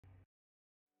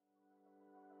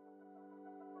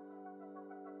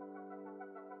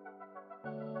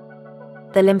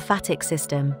The lymphatic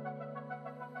system.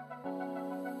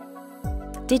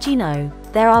 Did you know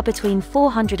there are between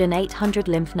 400 and 800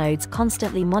 lymph nodes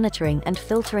constantly monitoring and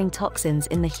filtering toxins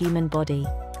in the human body?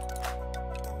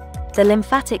 The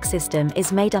lymphatic system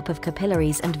is made up of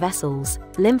capillaries and vessels,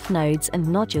 lymph nodes and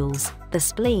nodules, the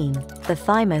spleen, the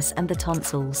thymus and the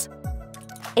tonsils.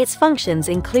 Its functions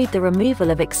include the removal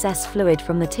of excess fluid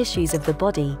from the tissues of the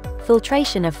body,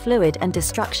 filtration of fluid and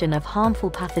destruction of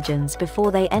harmful pathogens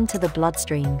before they enter the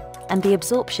bloodstream, and the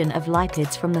absorption of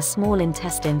lipids from the small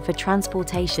intestine for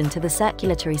transportation to the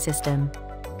circulatory system.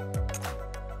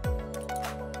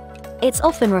 It's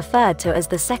often referred to as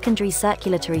the secondary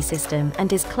circulatory system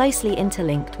and is closely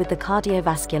interlinked with the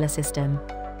cardiovascular system.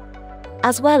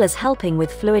 As well as helping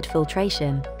with fluid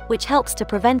filtration, which helps to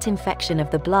prevent infection of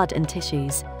the blood and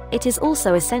tissues, it is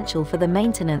also essential for the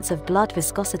maintenance of blood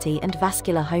viscosity and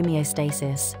vascular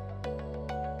homeostasis.